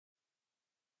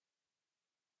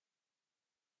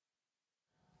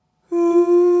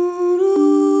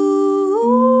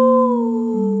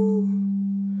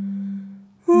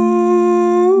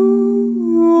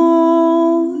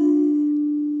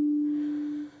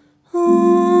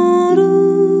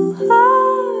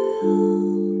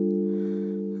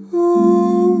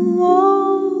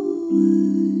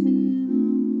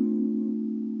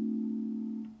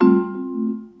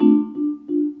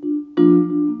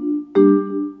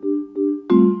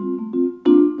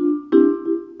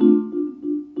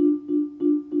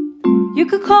You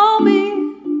could call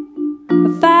me a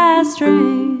fast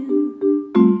train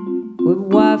with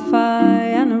Wi-Fi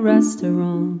and a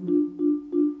restaurant.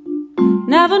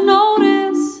 Never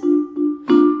notice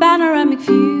panoramic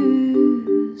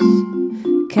views,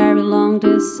 carry long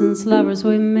distance lovers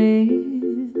with me.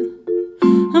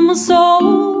 And my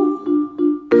soul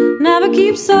never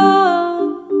keeps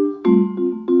up,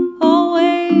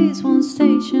 always one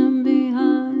station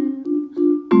behind.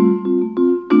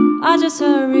 I just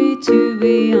hurry to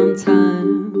be on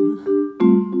time.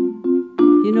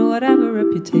 You know I have a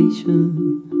reputation.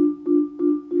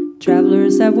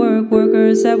 Travelers that work,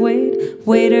 workers that wait,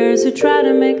 waiters who try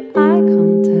to make eye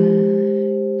contact,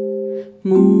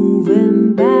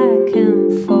 moving back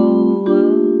and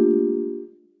forward.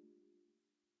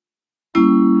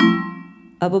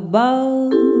 Up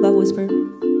above, I whisper,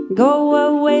 go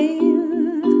away.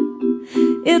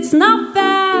 It's not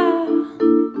fair,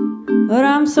 but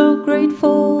I'm so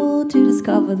grateful to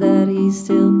discover that he's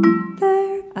still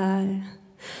there. I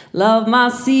love my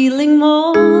ceiling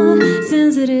more,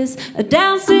 since it is a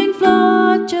dancing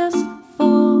floor just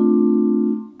for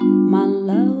my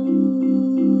love.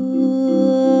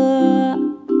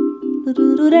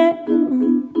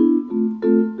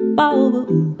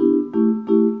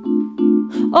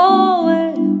 Oh,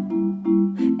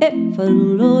 if a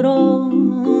little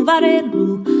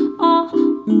varelu, oh,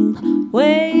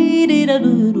 wait it a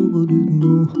little,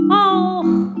 oh,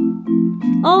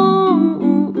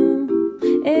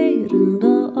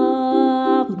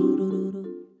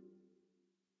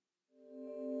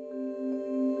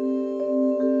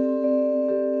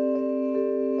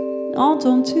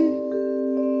 entends-tu?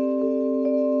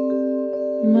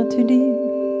 M'as-tu dit?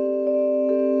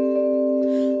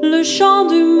 Le chant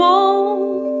du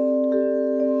monde,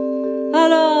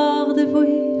 alors des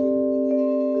bruits.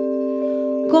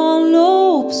 Quand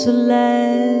l'aube se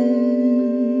lève,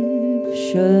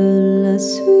 je la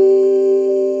suis.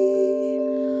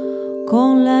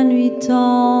 Quand la nuit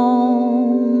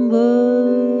tombe,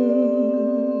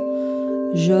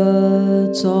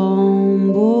 je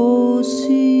tombe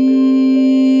aussi.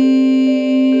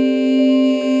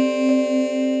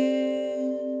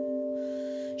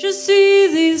 Je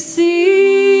suis ici,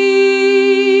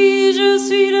 je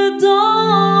suis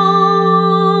dedans,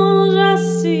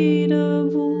 j'assis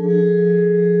debout.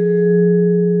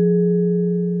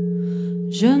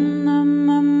 Je ne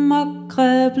me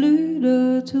moquerai plus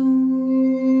de tout.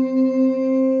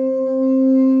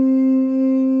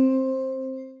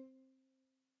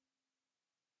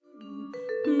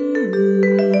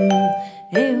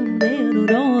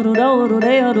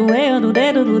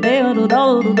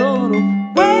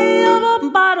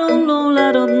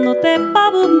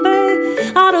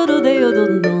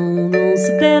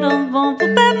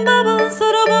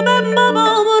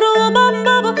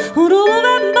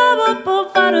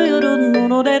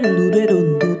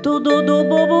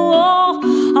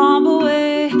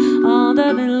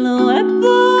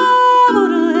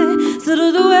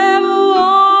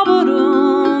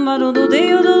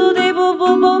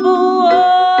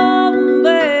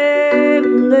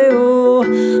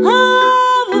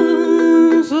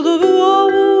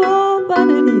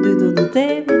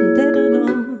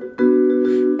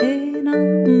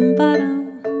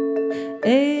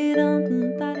 Hey